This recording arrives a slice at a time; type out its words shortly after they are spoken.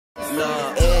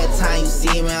Look, every time you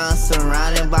see me, I'm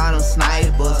surrounded by them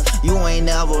snipers. You ain't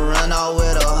never run off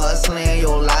with a hustler in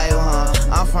your life, huh?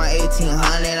 I'm from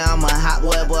 1800, I'm a hot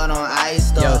boy, but on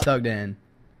ice. Yo, Thug Dan.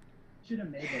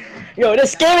 Yo,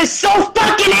 this game is so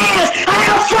fucking ass!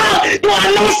 How the fuck do I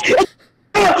miss?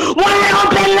 Why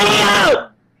open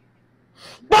layout?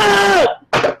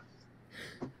 Fuck!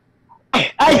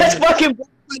 I just fucking broke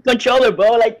my controller,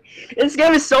 bro. Like, this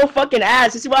game is so fucking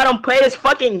ass. This is why I don't play this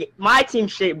fucking my team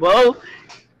shit, bro.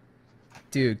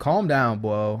 Dude, calm down,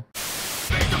 bro.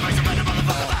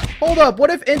 Hold up, what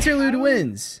if Interlude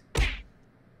wins?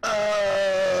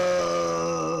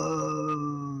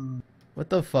 What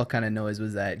the fuck kind of noise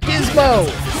was that? Gizmo!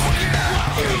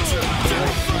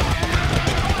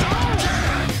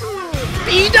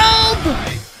 B-Dub!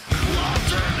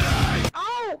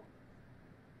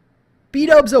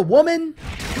 B-Dub's a woman?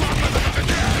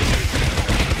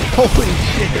 Holy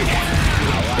shit.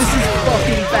 This is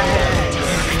fucking bad.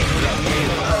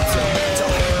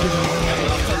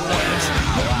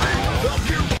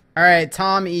 Alright,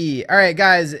 Tom E. Alright,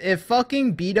 guys, if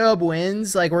fucking B-Dub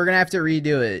wins, like, we're gonna have to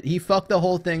redo it. He fucked the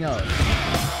whole thing up.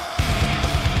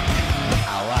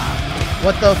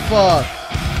 What the fuck?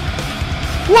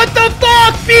 What the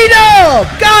fuck, B-Dub?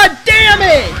 God damn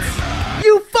it!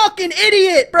 You fucking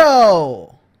idiot,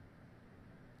 bro!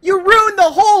 You ruined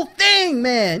the whole thing,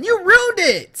 man! You ruined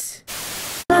it!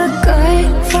 Good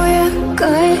for you,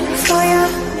 good for you.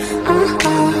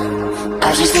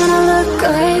 I just wanna look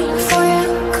good for you,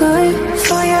 good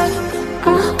for you.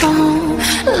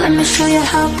 Let me show you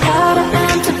how proud I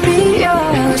am to be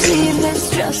yours. Leave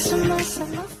this just a mess of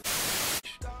my...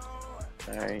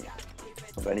 Alright.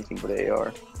 Of anything but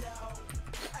AR.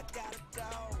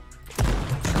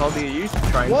 Caldy, are you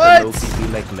trying What? to low-key do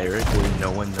like lyric where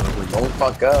no one knows what Don't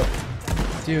fuck up.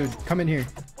 Dude, come in here.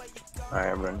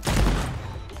 Alright, I'm running.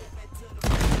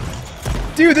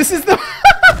 Dude, this is the...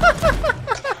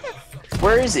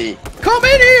 Where is he? Come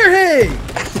in here, hey!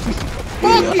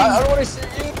 Fucking... I don't want to see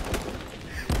you.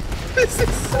 This is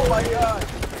so... Oh my god.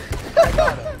 I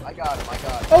got him. I got him. I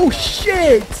got him. Oh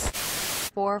shit!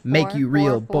 Make you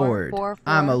real bored.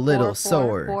 I'm a little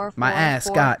sore. My ass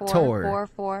got tore.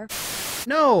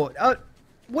 No,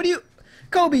 what do you...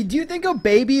 Kobe, do you think a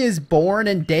baby is born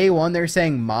and day one they're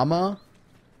saying mama?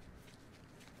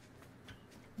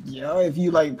 Yeah, if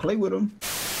you like play with them.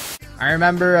 I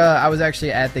remember I was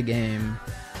actually at the game.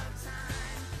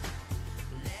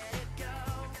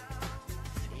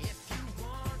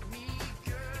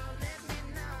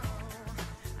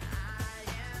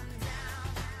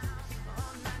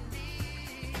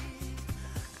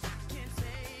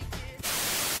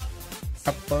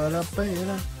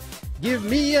 Give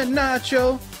me a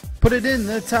nacho, put it in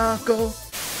the taco.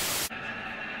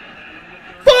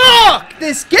 Fuck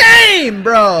this game,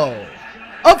 bro!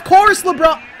 Of course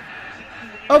LeBron...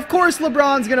 Of course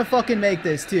LeBron's gonna fucking make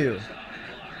this too.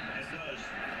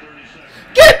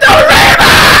 Get the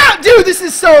rebound! Dude, this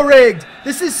is so rigged.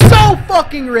 This is so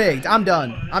fucking rigged. I'm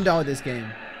done. I'm done with this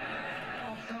game.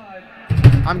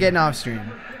 I'm getting off stream.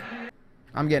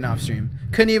 I'm getting off stream.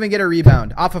 Couldn't even get a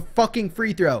rebound. Off a fucking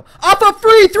free throw. Off a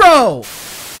free throw!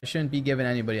 I shouldn't be giving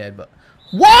anybody a headbutt.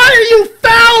 Why are you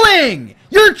fouling?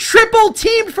 You're triple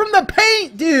teamed from the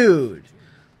paint, dude.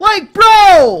 Like,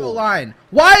 bro! Line.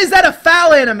 Why is that a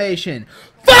foul animation?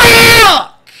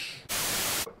 Fuck!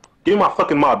 Give me my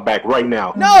fucking mod back right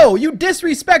now. No, you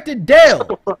disrespected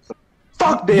Dale.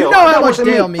 Fuck Dale. You know how much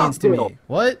Dale means to me.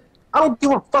 What? I don't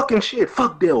give a fucking shit.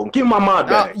 Fuck Dale. Give my mod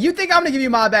back. You think I'm gonna give you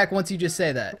mod back once you just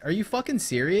say that? Are you fucking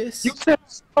serious? You said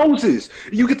Moses.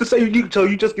 You get to say you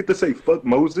just get to say fuck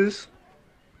Moses.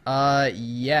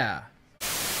 Yeah.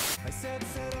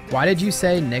 Why did you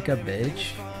say Nick a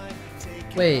bitch?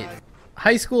 Wait,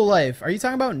 high school life. Are you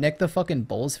talking about Nick the fucking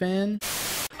Bulls fan?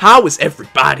 How is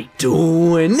everybody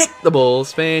doing? Nick the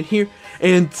Bulls fan here,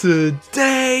 and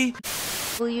today...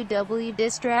 WW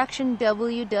distraction,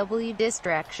 WW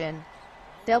distraction.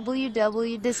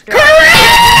 WW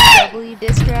distraction. W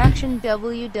distraction,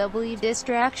 WW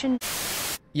distraction.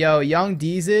 Yo, Young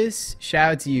Deezus,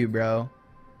 shout out to you, bro.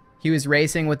 He was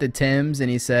racing with the Tims, and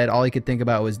he said all he could think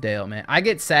about was Dale, man. I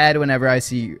get sad whenever I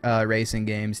see racing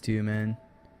games, too, man.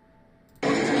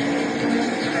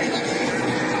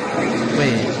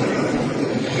 Wait.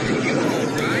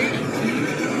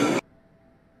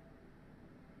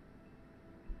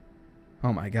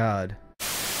 Oh my god.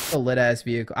 A lit-ass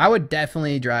vehicle. I would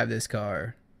definitely drive this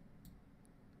car.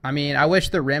 I mean, I wish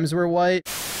the rims were white.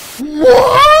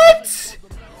 What?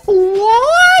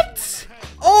 What?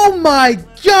 Oh my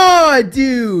god,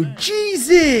 dude!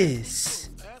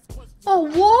 Jesus! Oh,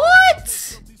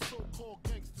 what?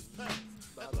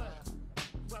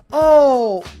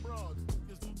 Oh!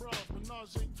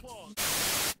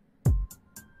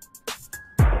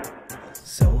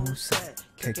 So sad.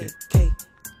 Kick it.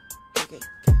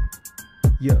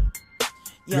 Yeah.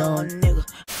 Young nigga.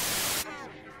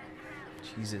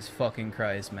 Jesus fucking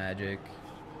Christ, Magic.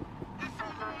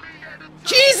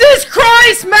 Jesus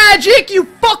Christ, Magic! You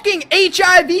fucking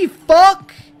HIV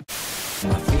fuck!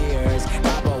 My fears,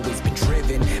 I've always been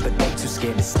driven, but they too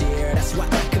scared to steer. That's why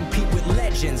I compete with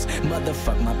legends.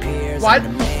 Motherfuck my peers. What?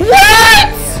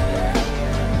 What?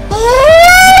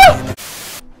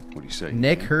 What do you say?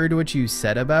 Nick heard what you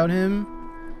said about him?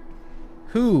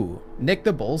 Who? Nick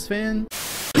the Bulls fan?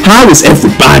 How is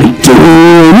everybody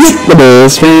doing? Nick the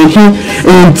Bulls fan here,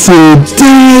 and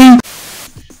today...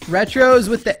 Retros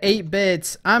with the 8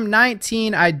 bits. I'm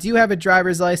 19. I do have a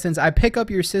driver's license. I pick up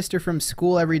your sister from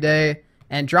school every day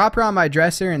and drop her on my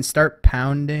dresser and start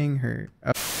pounding her.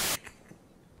 Oh.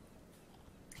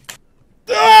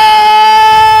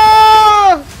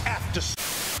 Ah!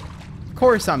 Of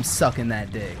course I'm sucking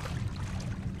that dick.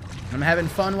 I'm having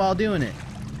fun while doing it.